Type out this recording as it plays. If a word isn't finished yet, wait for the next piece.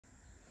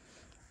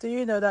Do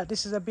you know that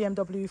this is a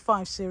BMW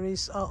 5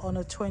 Series on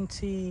a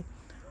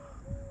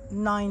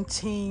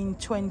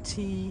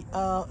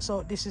 2019-20?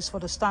 So this is for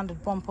the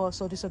standard bumper.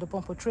 So these are the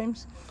bumper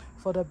trims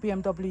for the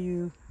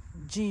BMW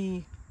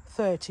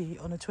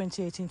G30 on a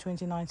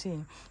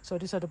 2018-2019. So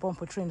these are the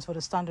bumper trims for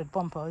the standard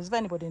bumper. If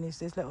anybody needs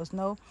this, let us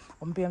know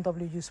on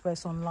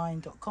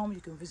bmwuspaceonline.com.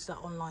 You can visit that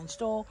online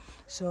store.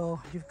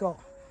 So you've got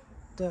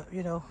the,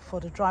 you know,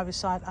 for the driver's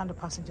side and the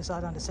passenger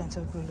side and the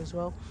center grille as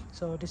well.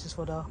 So this is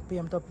for the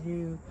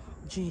BMW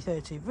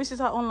G30. Visit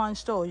our online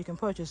store. You can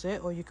purchase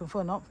it, or you can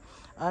phone up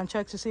and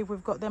check to see if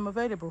we've got them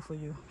available for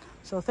you.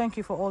 So thank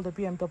you for all the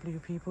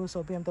BMW people.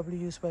 So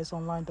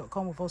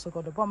bmwuspaceonline.com. We've also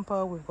got the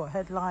bumper, we've got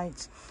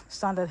headlights,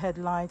 standard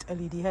headlight,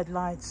 LED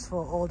headlights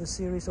for all the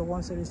series, so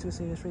 1 series, 2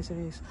 series, 3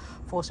 series,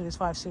 4 series,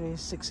 5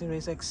 series, 6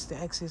 series, the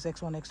X's,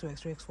 X1, X2,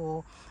 X3,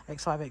 X4,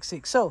 X5,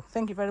 X6. So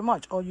thank you very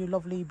much, all you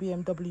lovely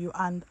BMW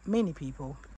and Mini people.